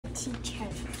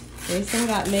Grayson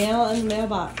got mail in the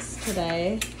mailbox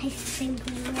today. I think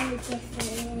really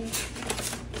different.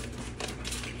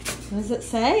 What does it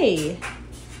say?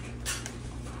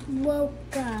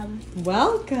 Welcome.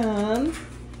 Welcome.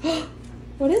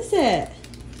 What is it?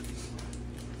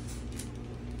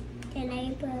 The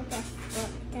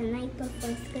night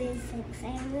before school is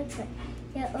exciting, but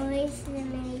there are always so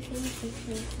many things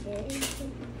you can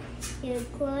do. Your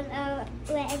clothes are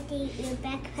ready, your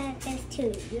backpack is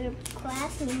too. Your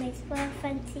classroom is full of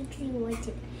fun things you want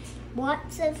to.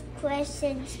 Lots of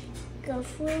questions go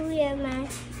through your mind,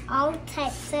 all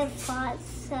types of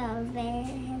thoughts of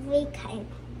every kind.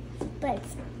 But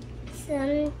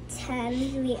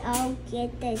sometimes we all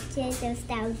get the chance of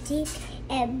nostalgia,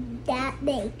 and that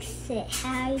makes it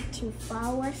hard to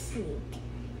fall asleep.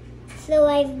 So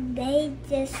I've made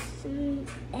this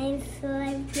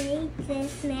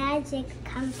magic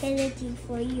confetti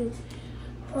for you.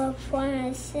 For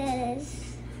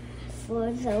promises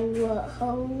for the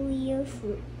whole year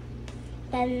through.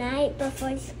 The night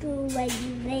before school, when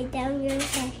you lay down your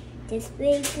head, just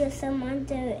sprinkle some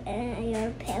under your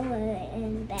pillow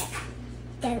and back.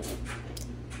 Then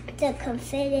the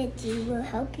confetti will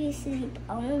help you sleep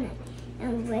all night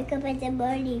and wake up in the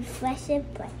morning fresh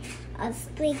and bright. I'll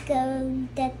sprinkle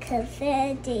the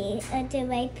confetti under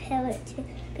my pillow too,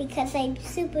 because I'm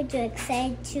super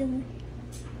excited to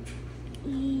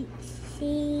see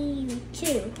you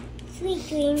too. Sweet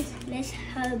dreams, Miss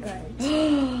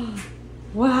Herbert.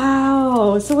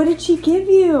 Wow. So what did she give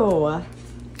you?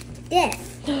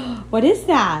 This. What is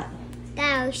that?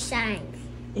 Star shines.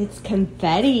 It's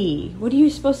confetti. What are you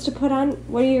supposed to put on?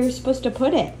 Where are you supposed to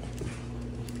put it?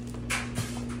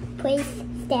 Please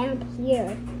stand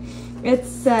here. It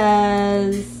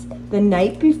says the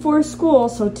night before school,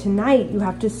 so tonight you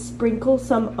have to sprinkle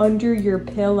some under your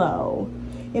pillow.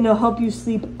 And it'll help you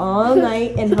sleep all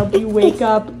night and help you wake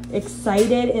up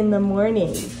excited in the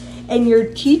morning. And your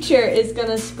teacher is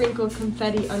gonna sprinkle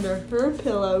confetti under her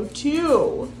pillow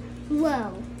too.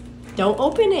 Whoa. Don't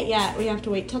open it yet. We have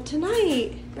to wait till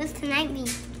tonight. What's tonight mean?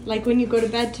 Like when you go to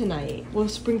bed tonight, we'll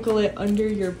sprinkle it under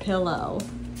your pillow.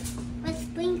 What's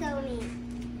sprinkle mean?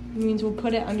 It means we'll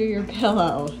put it under your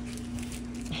pillow.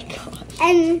 My gosh.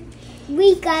 And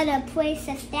we gotta place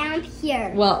a stamp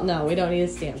here. Well, no, we don't need a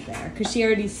stamp there because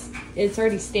it's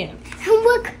already stamped.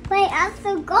 Look, I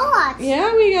also got.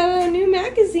 Yeah, we got a new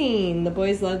magazine. The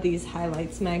boys love these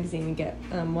highlights magazine. We get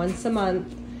once a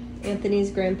month. Anthony's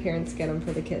grandparents get them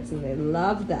for the kids, and they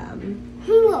love them.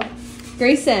 Look.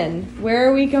 Grayson, where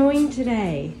are we going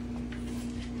today?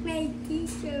 My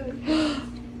teacher.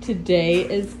 Today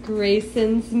is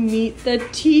Grayson's Meet the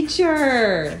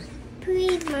Teacher.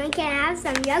 Please, Mom, can I have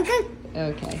some yogurt?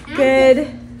 Okay.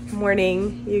 Good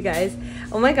morning, you guys.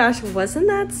 Oh my gosh, wasn't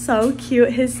that so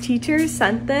cute? His teacher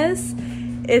sent this.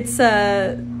 It's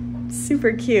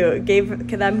super cute. Gave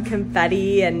them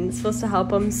confetti and it's supposed to help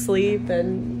them sleep,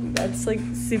 and that's like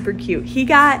super cute. He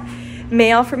got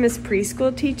mail from his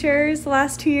preschool teachers the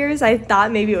last 2 years. I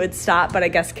thought maybe it would stop, but I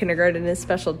guess kindergarten is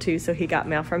special too, so he got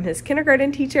mail from his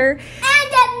kindergarten teacher.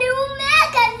 And a new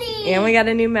magazine! And we got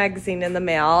a new magazine in the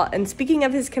mail. And speaking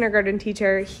of his kindergarten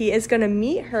teacher, he is going to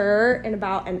meet her in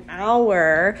about an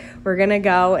hour. We're going to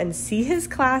go and see his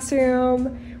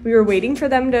classroom. We were waiting for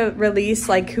them to release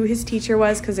like who his teacher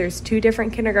was because there's 2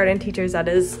 different kindergarten teachers at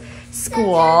his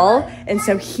school. And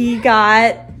so he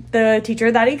got the teacher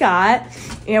that he got,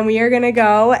 and we are gonna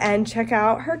go and check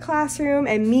out her classroom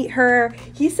and meet her.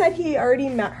 He said he already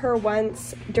met her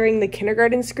once during the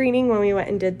kindergarten screening when we went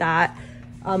and did that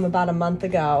about a month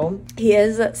ago. He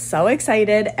is so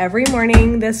excited. Every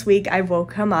morning this week I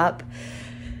woke him up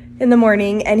in the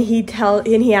morning and he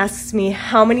asks me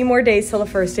how many more days till the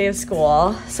first day of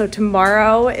school. So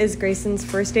tomorrow is Grayson's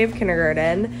first day of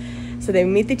kindergarten. So they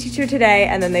meet the teacher today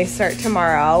and then they start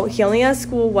tomorrow. He only has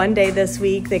school 1 day this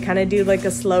week. They kind of do like a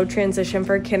slow transition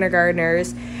for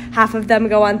kindergartners. Half of them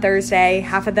go on Thursday,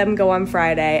 half of them go on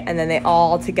Friday, and then they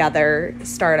all together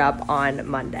start up on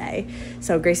Monday.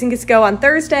 So Grayson gets to go on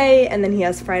Thursday and then he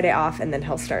has Friday off and then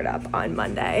he'll start up on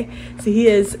Monday. So he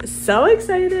is so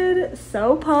excited,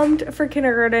 so pumped for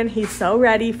kindergarten. He's so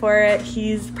ready for it.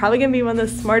 He's probably gonna be one of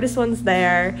the smartest ones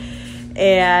there,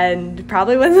 and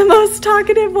probably one of the most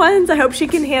talkative ones. I hope she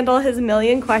can handle his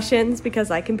million questions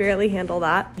because I can barely handle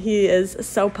that. He is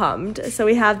so pumped. So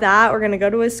we have that. We're gonna go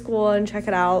to his school and check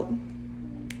it out.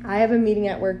 I have a meeting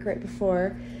at work right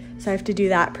before, so I have to do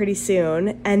that pretty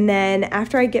soon. And then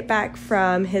after I get back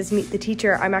from his Meet the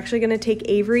Teacher, I'm actually gonna take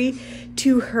Avery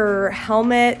to her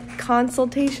helmet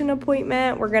consultation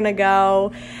appointment. We're gonna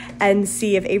go and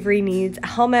see if Avery needs a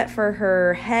helmet for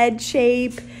her head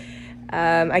shape.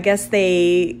 I guess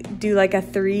they do like a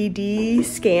 3D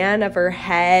scan of her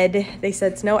head. They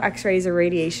said it's no x-rays or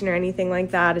radiation or anything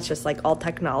like that. It's just like all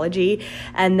technology.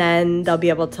 And then they'll be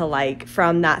able to like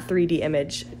from that 3D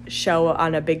image show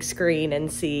on a big screen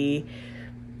and see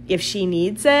if she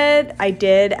needs it. I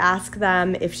did ask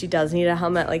them if she does need a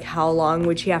helmet, like how long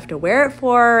would she have to wear it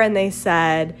for? And they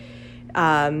said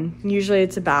usually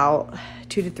it's about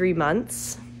 2 to 3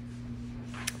 months.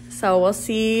 So we'll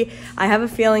see. I have a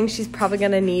feeling she's probably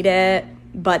going to need it,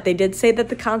 but they did say that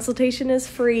the consultation is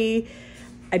free.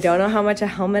 I don't know how much a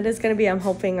helmet is going to be. I'm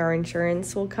hoping our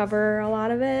insurance will cover a lot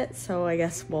of it. So I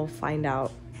guess we'll find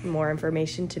out more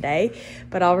information today,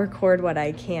 but I'll record what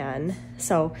I can.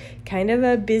 So kind of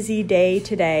a busy day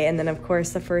today. And then of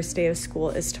course the first day of school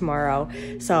is tomorrow.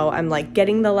 So I'm like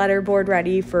getting the letter board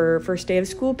ready for first day of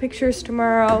school pictures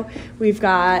tomorrow. We've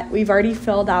already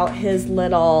filled out his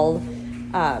little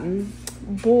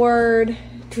board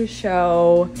to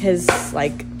show his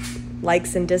like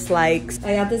likes and dislikes.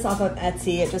 I got this off of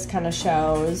Etsy. It just kind of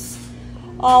shows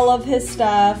all of his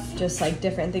stuff, just like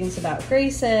different things about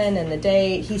Grayson and the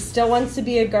date. He still wants to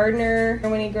be a gardener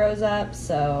when he grows up,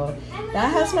 so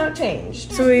that has not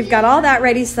changed. So we've got all that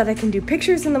ready so that I can do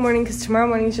pictures in the morning, because tomorrow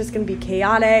morning is just going to be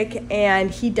chaotic.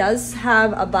 And he does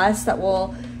have a bus that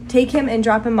will take him and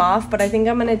drop him off, but I think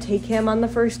I'm gonna take him on the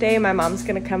first day. My mom's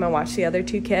gonna come and watch the other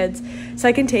 2 kids so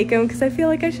I can take him, because I feel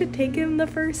like I should take him the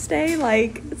first day.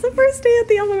 Like, it's the first day at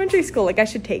the elementary school, like I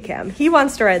should take him. He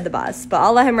wants to ride the bus, but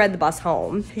I'll let him ride the bus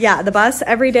home. Yeah, the bus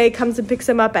every day comes and picks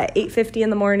him up at 8:50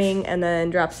 in the morning and then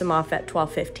drops him off at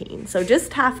 12:15. So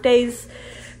just half days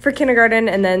for kindergarten,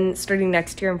 and then starting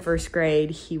next year in first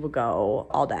grade he will go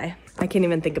all day. I can't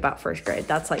even think about first grade.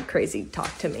 That's like crazy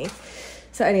talk to me.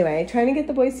 So anyway, trying to get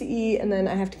the boys to eat, and then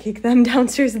I have to kick them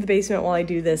downstairs in the basement while I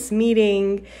do this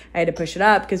meeting. I had to push it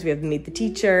up because we have to meet the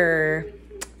teacher.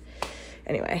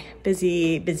 Anyway,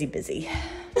 busy, busy, busy.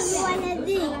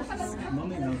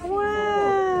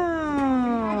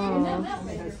 Wow.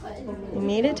 We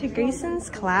made it to Grayson's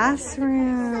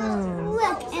classroom.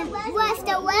 Look, and what's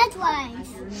the red ones?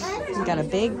 We got a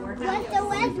big... What's the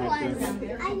red ones?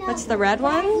 I know. What's the red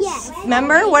ones? Yes.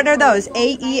 Remember? What are those?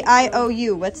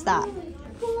 A-E-I-O-U. What's that?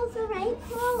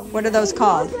 What are those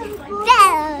called? Those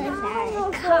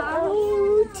are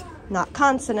called... Not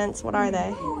consonants. What are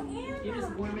they?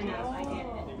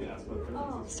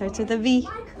 Starts with a V.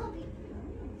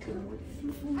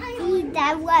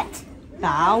 That what?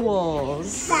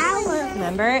 Vowels. Vowels.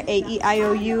 Remember?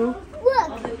 A-E-I-O-U.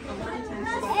 Look.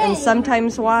 And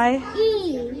sometimes Y.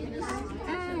 E-I-O-U.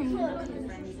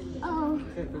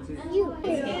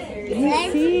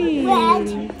 Let's see.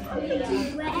 Red.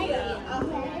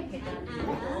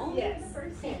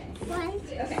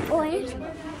 Orange.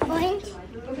 Orange.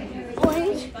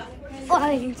 Orange.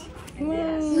 Orange.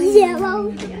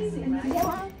 Yellow. Yellow.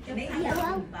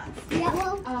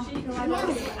 Yellow.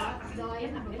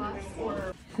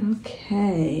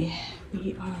 Okay,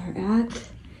 we are at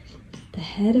the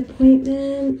head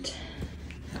appointment.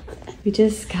 We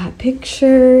just got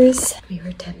pictures. We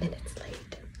were 10 minutes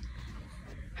late.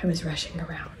 I was rushing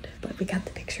around, but we got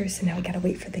the pictures, so now we gotta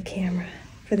wait for the camera,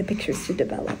 for the pictures to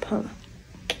develop, huh?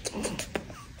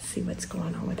 See what's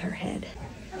going on with her head.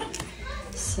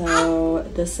 So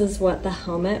this is what the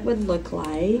helmet would look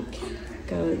like.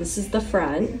 This is the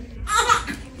front.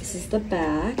 This is the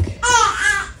back.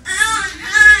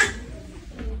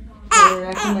 They're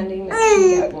recommending that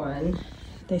she get one.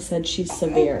 They said she's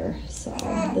severe, so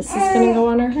this is gonna go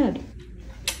on her head.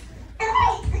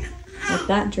 Let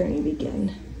that journey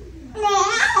begin.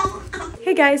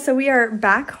 Hey guys, so we are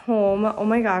back home. Oh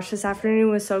my gosh, this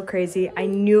afternoon was so crazy. I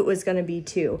knew it was gonna be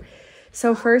too.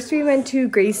 So first we went to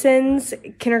Grayson's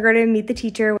kindergarten meet the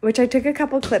teacher, which I took a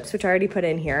couple clips, which I already put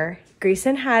in here.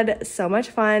 Grayson had so much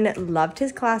fun, loved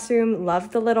his classroom,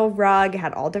 loved the little rug,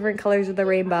 had all different colors of the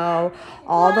rainbow,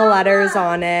 all the letters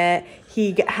on it.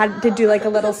 He had to do like a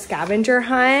little scavenger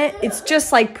hunt. It's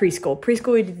just like preschool.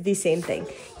 Preschool, we did the same thing.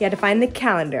 He had to find the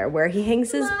calendar, where he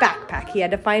hangs his backpack. He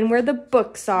had to find where the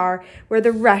books are, where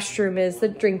the restroom is, the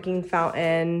drinking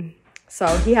fountain. So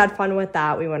he had fun with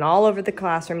that. We went all over the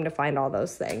classroom to find all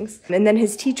those things. And then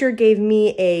his teacher gave me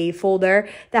a folder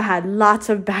that had lots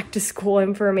of back to school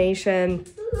information.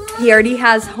 He already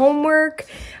has homework.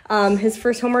 His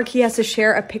first homework, he has to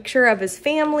share a picture of his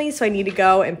family. So I need to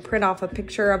go and print off a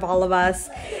picture of all of us.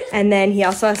 And then he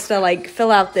also has to like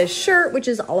fill out this shirt, which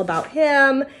is all about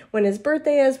him, when his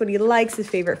birthday is, what he likes, his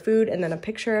favorite food, and then a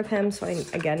picture of him. So I,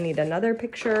 again, need another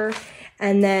picture.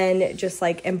 And then just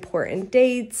like important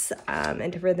dates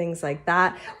and different things like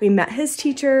that. We met his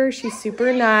teacher. She's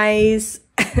super nice.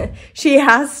 She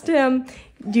asked him,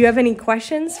 do you have any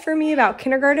questions for me about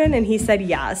kindergarten? And he said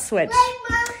yes, which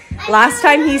last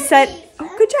time he said,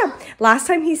 oh, good job. Last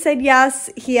time he said yes,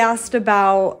 he asked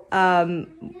about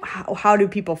how do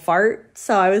people fart?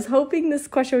 So I was hoping this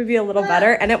question would be a little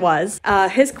better, and it was.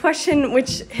 His question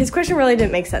really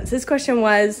didn't make sense. His question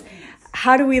was,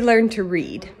 how do we learn to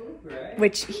read?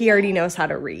 Which he already knows how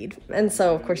to read. And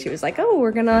so, of course, he was like, oh,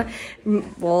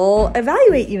 we'll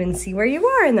evaluate you and see where you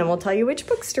are, and then we'll tell you which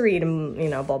books to read, and, you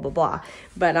know, blah, blah, blah.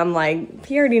 But I'm like,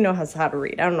 he already knows how to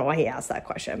read. I don't know why he asked that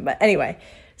question. But anyway,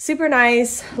 super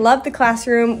nice. Loved the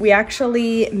classroom. We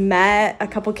actually met a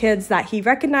couple kids that he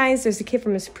recognized. There's a kid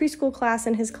from his preschool class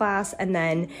in his class, and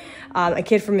then a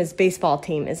kid from his baseball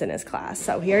team is in his class.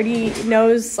 So he already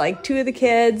knows, like, 2 of the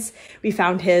kids. We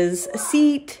found his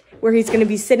seat where he's going to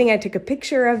be sitting. I took a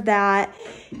picture of that.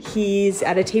 He's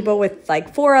at a table with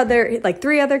like 3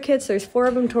 other kids. There's 4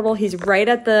 of them total. He's right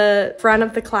at the front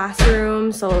of the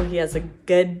classroom, so he has a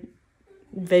good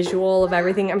visual of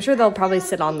everything. I'm sure they'll probably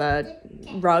sit on the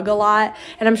rug a lot,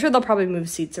 and I'm sure they'll probably move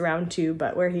seats around too,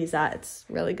 but where he's at, it's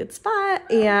a really good spot,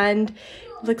 and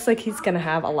looks like he's gonna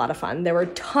have a lot of fun. There were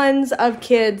tons of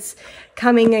kids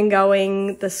coming and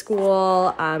going the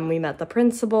school. We met the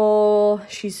principal.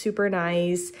 She's super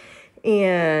nice,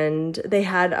 and they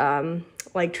had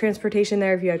like transportation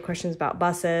there if you had questions about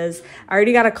buses. I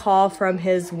already got a call from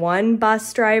his one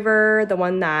bus driver, the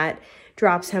one that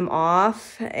drops him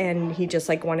off, and he just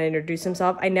like wanted to introduce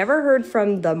himself. I never heard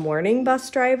from the morning bus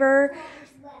driver,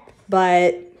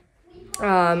 but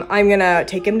I'm gonna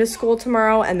take him to school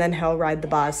tomorrow, and then he'll ride the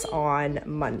bus on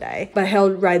Monday. But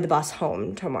he'll ride the bus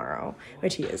home tomorrow,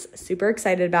 which he is super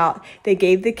excited about. They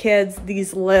gave the kids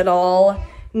these little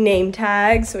name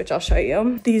tags, which I'll show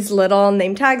you. These little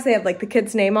name tags, they have like the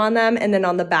kid's name on them, and then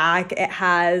on the back it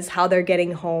has how they're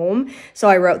getting home. So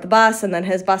I wrote the bus and then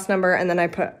his bus number, and then I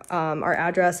put our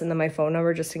address and then my phone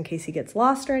number just in case he gets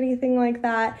lost or anything like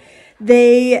that.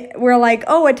 They were like,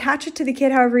 oh, attach it to the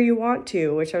kid however you want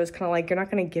to, which I was kind of like, you're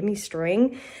not going to give me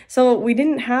string. So we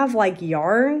didn't have like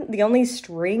yarn. The only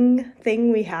string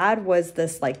thing we had was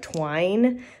this like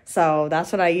twine. So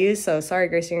that's what I used. So sorry,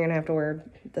 Gracie, you're going to have to wear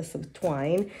this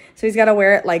twine. So he's got to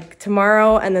wear it like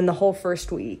tomorrow and then the whole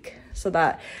first week so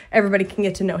that everybody can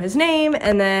get to know his name,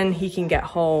 and then he can get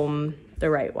home the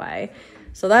right way.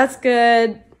 So that's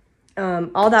good.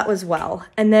 All that was well.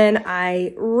 And then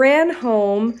I ran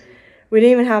home. We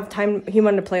didn't even have time. He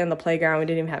wanted to play on the playground. We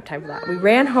didn't even have time for that. We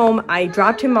ran home. I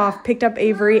dropped him off, picked up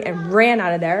Avery, and ran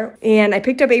out of there. And I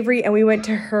picked up Avery, and we went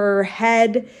to her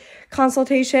head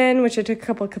consultation, which I took a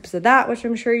couple of clips of that, which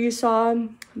I'm sure you saw.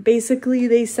 Basically,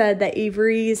 they said that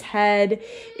Avery's head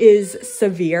is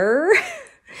severe,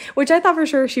 which I thought for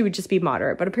sure she would just be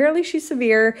moderate, but apparently she's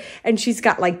severe, and she's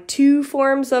got like 2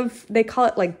 forms of, they call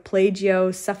it like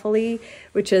plagiocephaly,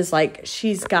 which is like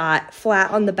she's got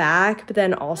flat on the back, but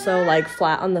then also like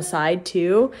flat on the side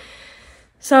too.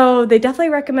 So they definitely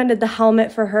recommended the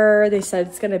helmet for her. They said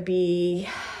it's going to be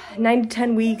 9 to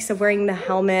 10 weeks of wearing the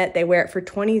helmet. They wear it for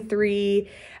 23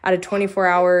 out of 24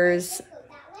 hours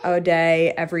a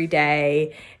day, every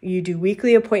day. You do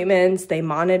weekly appointments. They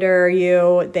monitor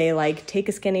you. They like take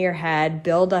a scan of your head,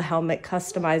 build a helmet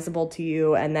customizable to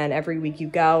you, and then every week you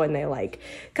go and they like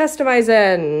customize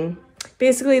it. And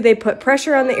basically they put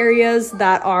pressure on the areas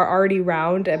that are already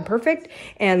round and perfect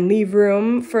and leave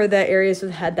room for the areas of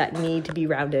the head that need to be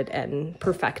rounded and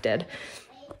perfected.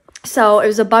 So it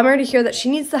was a bummer to hear that she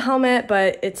needs the helmet,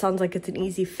 but it sounds like it's an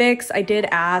easy fix. I did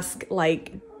ask,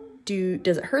 like,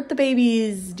 does it hurt the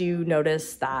babies? Do you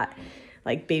notice that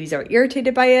like babies are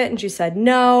irritated by it? And she said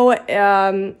no.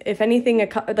 If anything,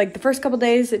 like the first couple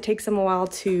days, it takes them a while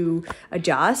to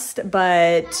adjust,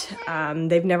 but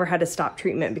they've never had to stop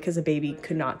treatment because a baby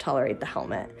could not tolerate the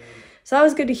helmet. So that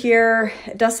was good to hear.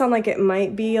 It does sound like it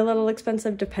might be a little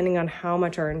expensive depending on how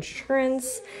much our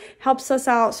insurance helps us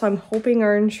out. So I'm hoping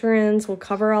our insurance will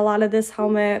cover a lot of this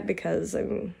helmet because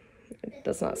it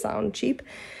does not sound cheap.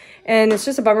 And it's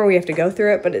just a bummer we have to go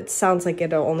through it, but it sounds like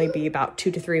it'll only be about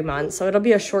 2 to 3 months. So it'll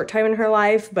be a short time in her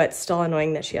life, but still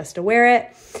annoying that she has to wear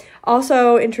it.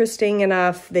 Also, interesting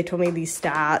enough, they told me these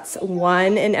stats.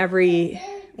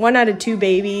 1 out of 2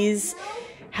 babies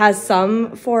has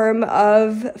some form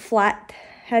of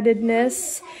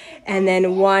flat-headedness. And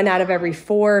then 1 out of every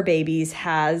 4 babies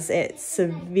has it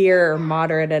severe or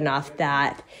moderate enough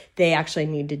that they actually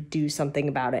need to do something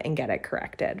about it and get it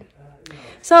corrected.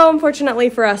 So unfortunately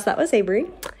for us, that was Avery.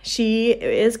 She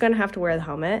is going to have to wear the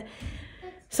helmet.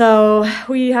 So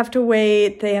we have to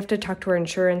wait. They have to talk to her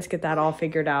insurance, get that all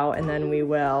figured out, and then we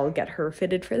will get her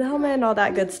fitted for the helmet and all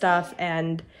that good stuff.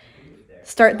 And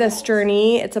start this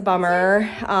journey. It's a bummer.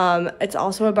 It's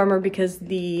also a bummer because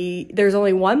there's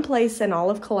only one place in all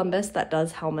of Columbus that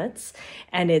does helmets,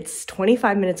 and it's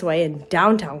 25 minutes away in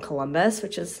downtown Columbus,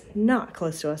 which is not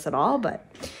close to us at all, but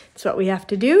it's what we have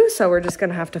to do. So we're just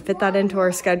gonna have to fit that into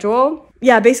our schedule.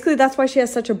 Yeah, basically that's why she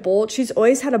has such a bulge. She's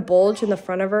always had a bulge in the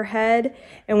front of her head,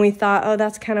 and we thought, oh,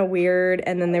 that's kind of weird.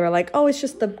 And then they were like, oh, it's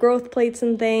just the growth plates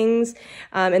and things.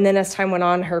 And then as time went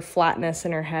on, her flatness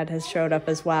in her head has showed up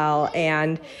as well.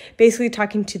 And basically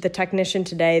talking to the technician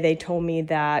today, they told me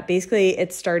that basically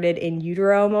it started in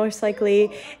utero most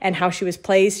likely, and how she was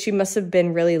placed. She must have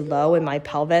been really low in my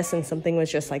pelvis, and something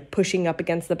was just like pushing up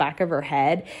against the back of her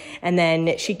head. And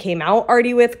then she came out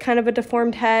already with kind of a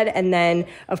deformed head. And then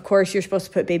of course you're supposed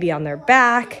to put baby on their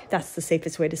back. That's the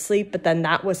safest way to sleep. But then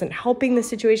that wasn't helping the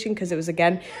situation because it was,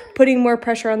 again, putting more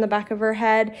pressure on the back of her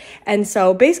head. And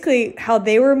so basically how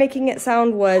they were making it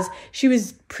sound was she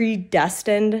was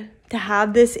predestined to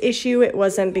have this issue. It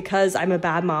wasn't because I'm a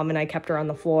bad mom and I kept her on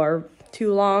the floor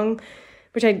too long,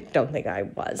 which I don't think I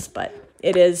was, but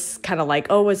it is kind of like,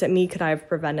 oh, was it me? Could I have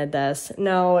prevented this?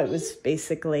 No, it was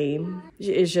basically,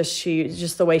 it's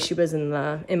just the way she was in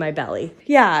my belly.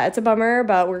 Yeah, it's a bummer,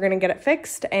 but we're going to get it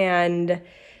fixed and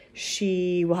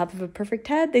she will have a perfect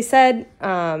head. They said,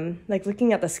 like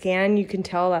looking at the scan, you can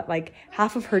tell that like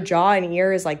half of her jaw and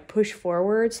ear is like pushed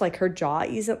forwards. Like her jaw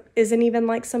isn't even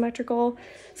like symmetrical.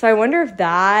 So I wonder if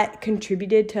that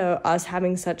contributed to us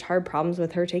having such hard problems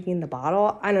with her taking the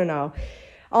bottle. I don't know.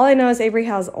 All I know is Avery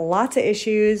has lots of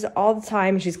issues all the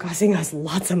time. She's costing us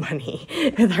lots of money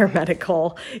with her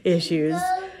medical issues.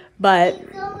 But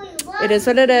it is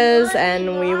what it is,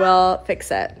 and we will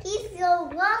fix it. He's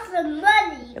got lots of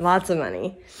money. Lots of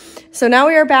money. So now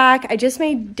we are back. I just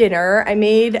made dinner. I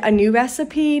made a new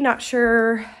recipe. Not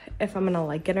sure if I'm gonna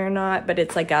like it or not, but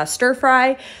it's like a stir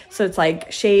fry. So it's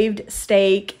like shaved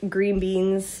steak, green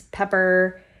beans,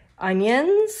 pepper,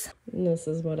 onions. And this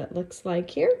is what it looks like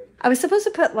here. I was supposed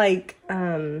to put like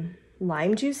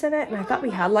lime juice in it, and I thought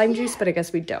we had lime juice, but I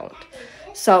guess we don't.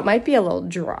 So it might be a little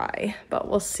dry, but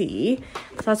we'll see.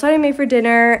 So that's what I made for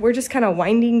dinner. We're just kind of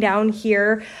winding down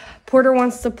here. Porter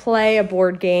wants to play a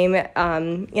board game.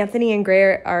 Anthony and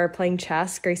Gray are playing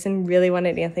chess. Grayson really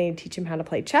wanted Anthony to teach him how to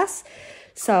play chess.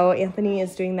 So Anthony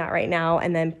is doing that right now.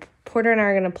 And then Porter and I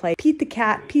are going to play Pete the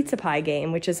Cat Pizza Pie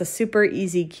game, which is a super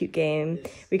easy, cute game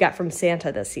we got from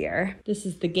Santa this year. This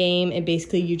is the game, and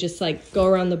basically you just like go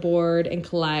around the board and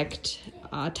collect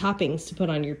toppings to put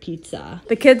on your pizza.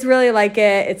 The kids really like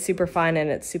it. It's super fun and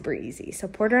it's super easy. So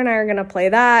Porter and I are going to play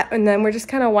that, and then we're just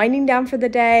kind of winding down for the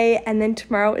day. And then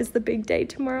tomorrow is the big day.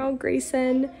 Tomorrow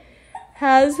Grayson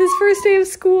has his first day of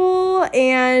school,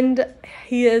 and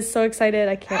he is so excited.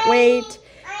 I can't wait.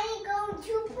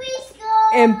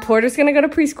 And Porter's going to go to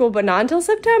preschool, but not until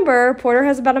September. Porter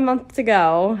has about a month to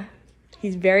go.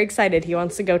 He's very excited. He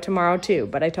wants to go tomorrow too,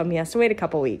 but I told him he has to wait a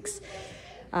couple weeks.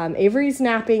 Avery's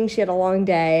napping. She had a long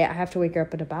day. I have to wake her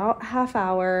up in about a half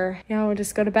hour. Yeah, we'll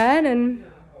just go to bed and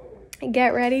get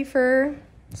ready for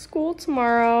school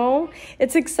tomorrow.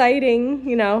 It's exciting.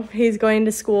 You know, he's going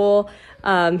to school.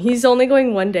 He's only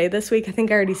going one day this week. I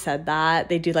think I already said that.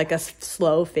 They do like a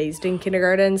slow phased in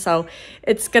kindergarten. So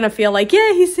it's going to feel like,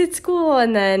 yeah, he's at school.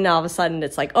 And then all of a sudden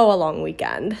it's like, oh, a long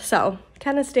weekend. So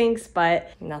kind of stinks,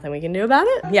 but nothing we can do about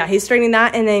it. Yeah, he's starting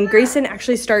that. And then Grayson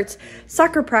actually starts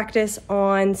soccer practice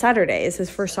on Saturday. It's his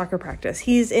first soccer practice.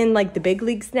 He's in like the big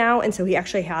leagues now. And so he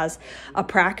actually has a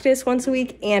practice once a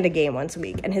week and a game once a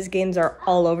week. And his games are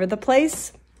all over the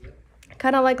place,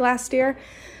 kind of like last year.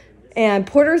 And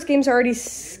Porter's games are already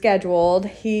scheduled.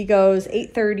 He goes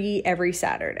 8:30 every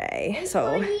Saturday.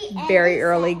 So very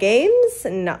early games.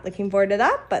 Not looking forward to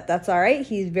that, but that's all right.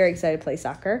 He's very excited to play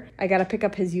soccer. I got to pick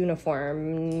up his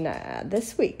uniform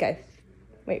this week.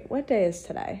 Wait, what day is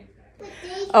today?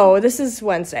 Oh, this is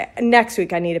Wednesday. Next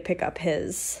week I need to pick up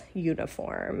his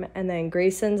uniform. And then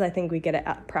Grayson's, I think we get it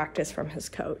at practice from his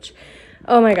coach.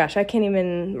 Oh my gosh, I can't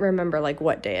even remember like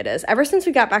what day it is. Ever since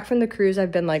we got back from the cruise,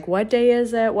 I've been like, what day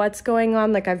is it? What's going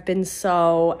on? Like I've been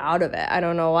so out of it. I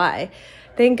don't know why.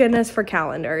 Thank goodness for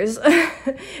calendars.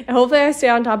 And hopefully I stay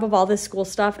on top of all this school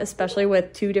stuff, especially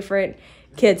with 2 different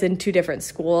kids in 2 different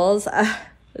schools.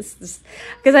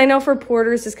 Because I know for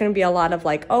Porter's it's going to be a lot of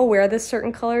like, oh, wear this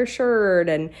certain color shirt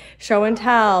and show and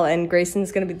tell. And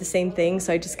Grayson's going to be the same thing.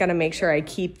 So I just got to make sure I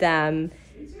keep them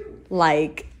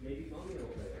like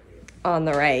on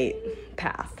the right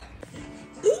path.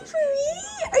 Avery,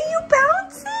 are you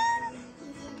bouncing?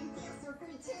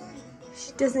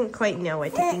 She doesn't quite know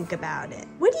what to think about it.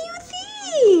 What do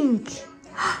you think?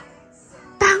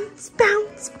 Bounce,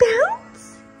 bounce,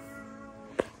 bounce.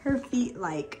 Her feet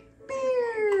like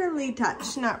barely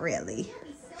touch, not really.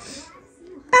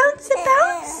 Does it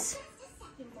bounce?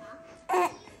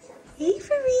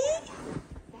 Avery?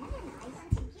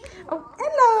 Oh,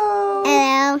 hello.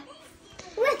 Hello.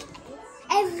 Look,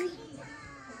 Avery.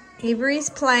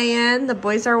 Avery's playing. The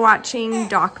boys are watching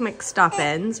Doc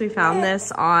McStuffins. We found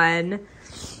this on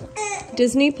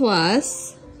Disney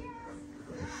Plus.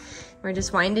 We're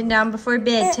just winding down before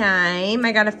bedtime.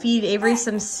 I gotta feed Avery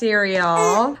some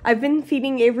cereal. I've been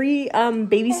feeding Avery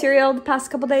baby cereal the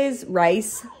past couple days,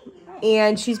 rice,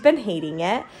 and she's been hating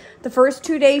it. The first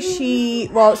 2 days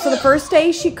the first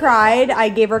day she cried. I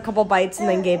gave her a couple bites and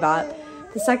then gave up.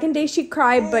 The second day she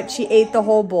cried, but she ate the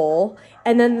whole bowl.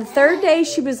 And then the third day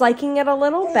she was liking it a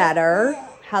little better,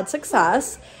 had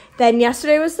success. Then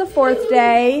yesterday was the fourth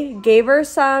day, gave her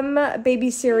some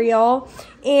baby cereal,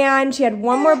 and she had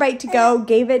one more bite to go,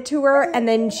 gave it to her, and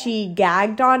then she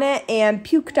gagged on it and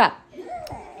puked up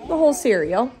the whole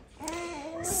cereal.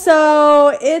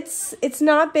 So it's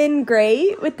not been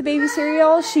great with the baby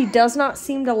cereal. She does not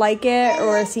seem to like it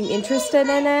or seem interested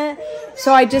in it.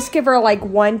 So I just give her like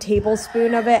 1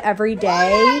 tablespoon of it every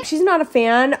day. She's not a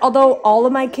fan, although all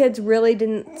of my kids really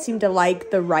didn't seem to like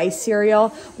the rice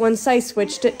cereal. Once I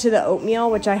switched it to the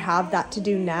oatmeal, which I have that to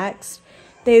do next,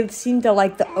 they seem to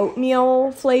like the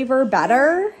oatmeal flavor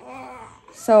better.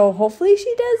 So hopefully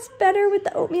she does better with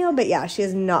the oatmeal. But yeah, she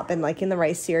has not been liking the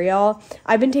rice cereal.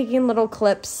 I've been taking little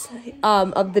clips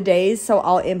of the days, so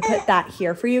I'll input that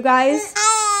here for you guys.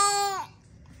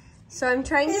 So I'm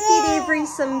trying to feed Avery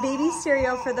some baby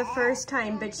cereal for the first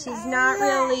time, but she's not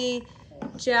really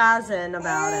jazzing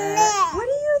about it. What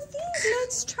do you think?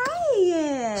 Let's try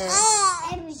it.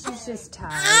 She's just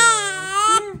tired.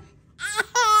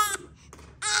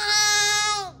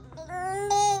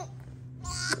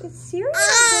 It's cereal, baby.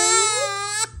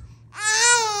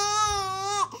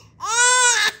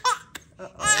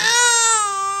 It's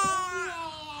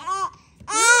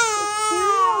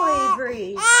cereal,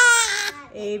 Avery.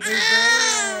 Avery Brin.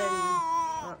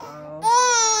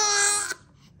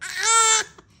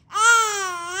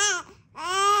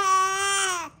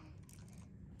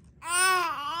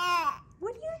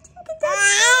 What do you think of that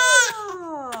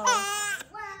cereal?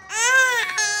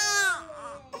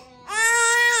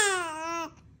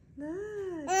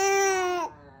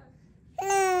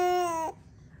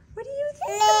 What do you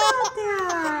think about that?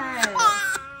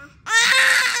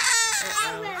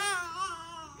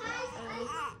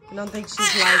 I don't think she's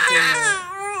liking it.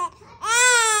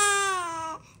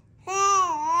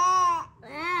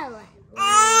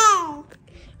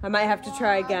 I might have to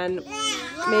try again.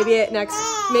 Maybe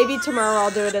tomorrow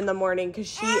I'll do it in the morning because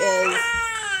she is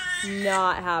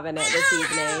not having it this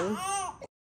evening.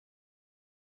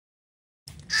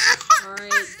 All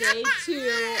right, day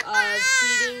 2 of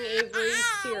feeding Avery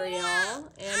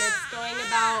cereal, and it's going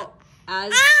about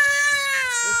as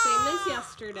the same as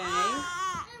yesterday.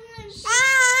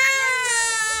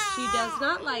 She does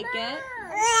not like it.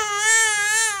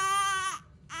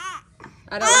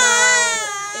 I don't know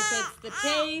if it's the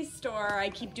taste or I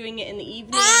keep doing it in the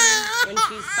evening when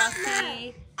she's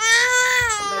fussy,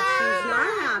 but she's not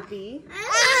happy.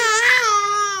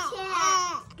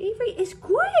 Avery is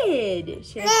good.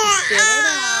 She has to spit it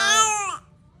out.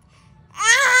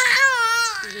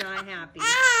 She's not happy.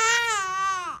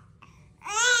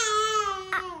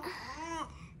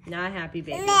 Not happy,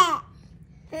 baby.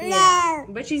 Yeah,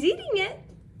 but she's eating it.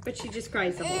 But she just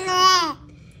cries the whole time.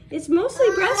 It's mostly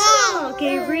breast milk,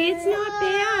 Avery. It's not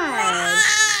bad.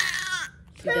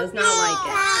 She does not like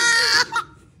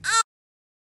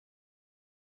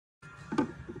it.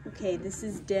 Okay, this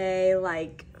is day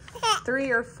like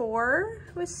 3 or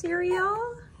 4 with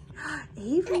cereal.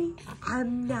 Avery,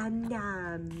 nom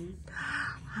nom.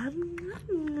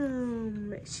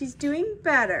 She's doing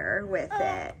better with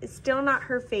it. It's still not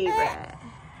her favorite,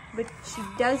 but she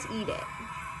does eat it.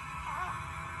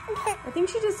 I think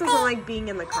she just doesn't like being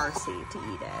in the car seat to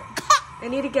eat it. I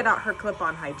need to get out her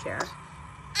clip-on high chair.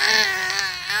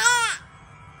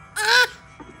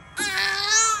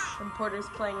 And Porter's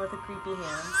playing with a creepy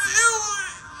hand.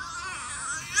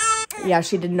 Yeah,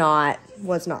 she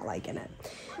was not liking it.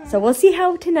 So we'll see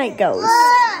how tonight goes.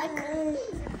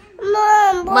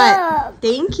 Mom, what?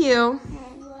 Thank you.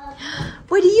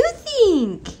 What do you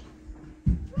think?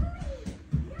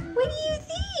 What do you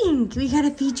think? We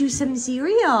gotta feed you some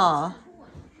cereal.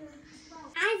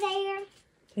 Hi there.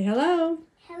 Say hello.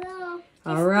 Hello.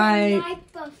 All right. It's the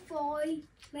night before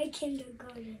my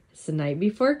kindergarten. It's the night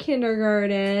before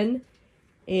kindergarten,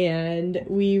 and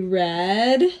we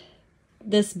read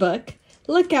this book.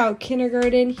 Look out,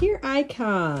 kindergarten, here I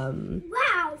come.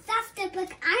 Wow, that's the book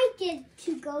I did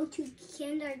to go to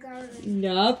kindergarten.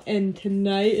 Yup, and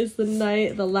tonight is the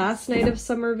last night of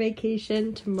summer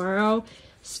vacation. Tomorrow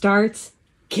starts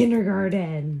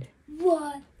kindergarten.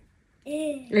 What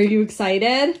is? Are you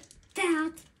excited?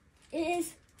 That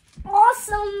is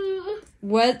awesome.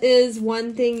 What is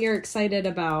one thing you're excited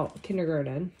about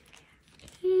kindergarten?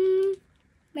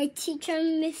 My teacher,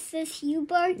 Mrs.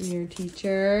 Hubert. Your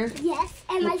teacher. Yes,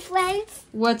 and my friends.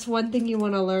 What's one thing you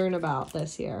want to learn about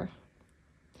this year?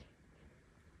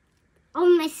 All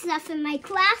my stuff in my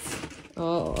class.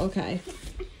 Oh, okay.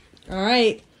 All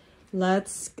right.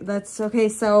 That's okay.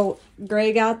 So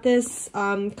Gray got this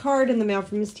card in the mail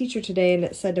from his teacher today, and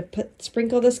it said to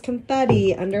sprinkle this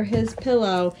confetti under his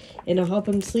pillow, and it'll help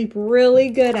him sleep really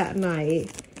good at night.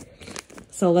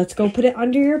 So let's go put it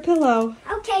under your pillow.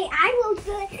 Okay, I will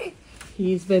do it.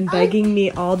 He's been begging me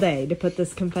all day to put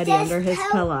this confetti under his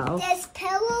pillow. This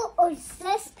pillow or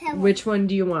this pillow? Which one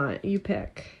do you want? You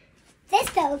pick. This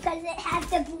pillow, because it has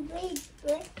the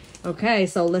blue. Okay,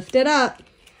 so lift it up.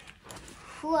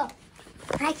 Whoa.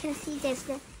 I can see this.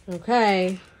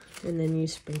 Okay, and then you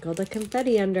sprinkle the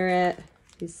confetti under it.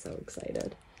 He's so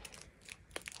excited.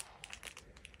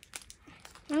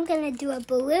 I'm going to do a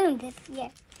balloon this year.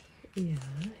 Yeah.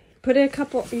 Put a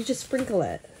couple, you just sprinkle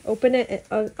it. Open it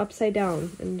upside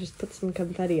down and just put some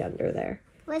confetti under there.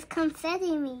 What's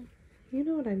confetti mean? You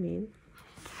know what I mean.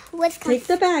 What's Take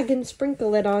the bag and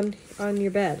sprinkle it on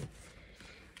your bed.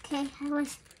 Okay, I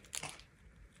was...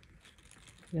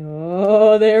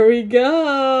 Oh, there we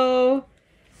go.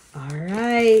 All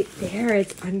right, there,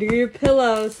 it's under your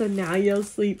pillow. So now you'll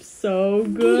sleep so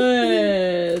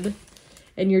good.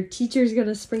 And your teacher's going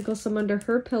to sprinkle some under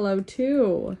her pillow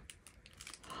too.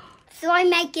 So I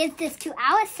might give this to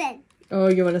Allison. Oh,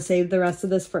 you want to save the rest of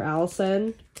this for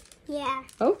Allison? Yeah.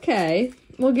 Okay.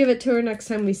 We'll give it to her next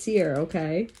time we see her,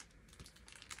 okay?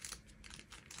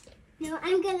 No,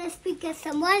 I'm going to sprinkle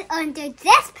someone under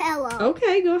this pillow.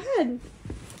 Okay, go ahead.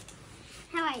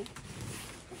 All right.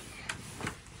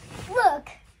 Look.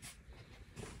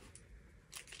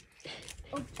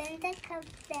 Open the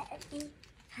confetti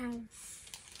house.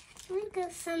 Sprinkle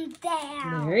some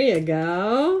down. There you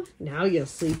go. Now you'll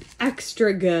sleep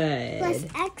extra good. What's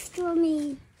extra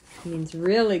mean? Means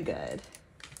really good.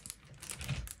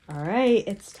 All right,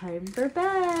 it's time for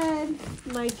bed,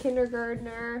 my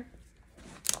kindergartner.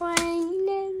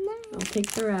 I'll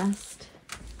take the rest.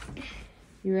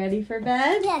 You ready for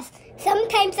bed? Yes.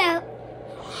 Sometimes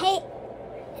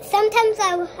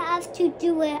I'll have to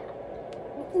do it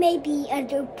maybe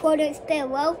under Porter's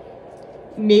pillow.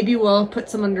 Maybe we'll put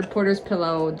some under Porter's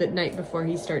pillow the night before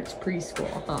he starts preschool,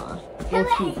 huh? We'll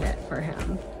keep it for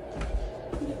him.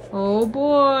 Oh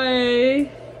boy.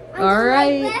 All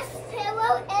right. My left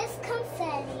pillow is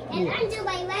confetti, and under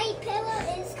my right pillow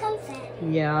is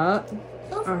confetti. Yeah.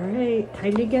 All right.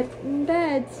 Time to get in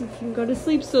bed so you can go to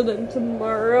sleep so that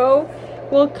tomorrow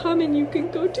will come and you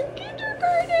can go to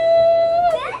kindergarten.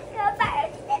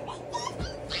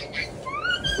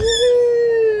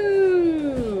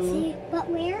 See, but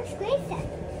where's Grayson?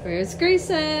 Where's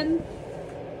Grayson?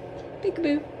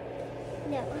 Peekaboo.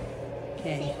 No.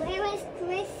 Okay. See, where is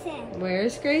Grayson?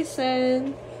 Where's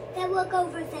Grayson? Then look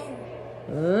over there.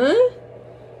 Huh?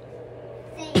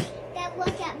 Say, then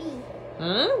look at me.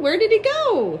 Huh? Where did he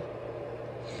go?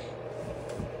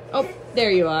 Oh,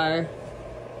 there you are.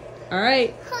 All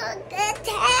right. Hug attack!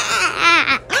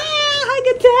 Ah, hug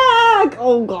attack!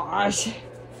 Oh gosh.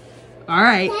 All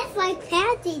right. That's what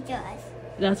Patty does.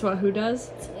 That's what who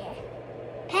does? Yeah.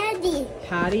 Patty.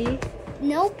 Patty?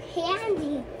 No,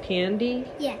 Patty. Pandy?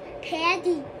 Yeah,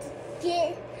 Patty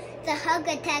did the hug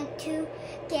attack to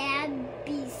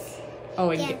Gabby's.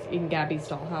 Oh, in Gabby's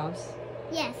dollhouse.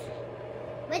 Yes.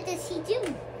 What does he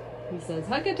do? He says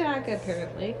hug attack,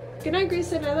 apparently. Good night,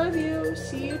 Grayson. I love you.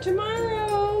 See you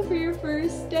tomorrow for your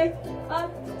first day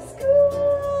of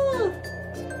school.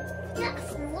 Not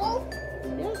school.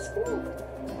 Yeah, school.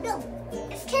 No,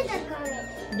 it's kindergarten.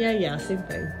 Yeah, same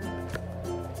thing.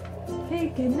 Okay,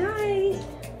 good night.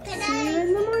 Good See you night.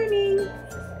 in the morning.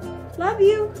 Love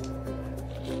you.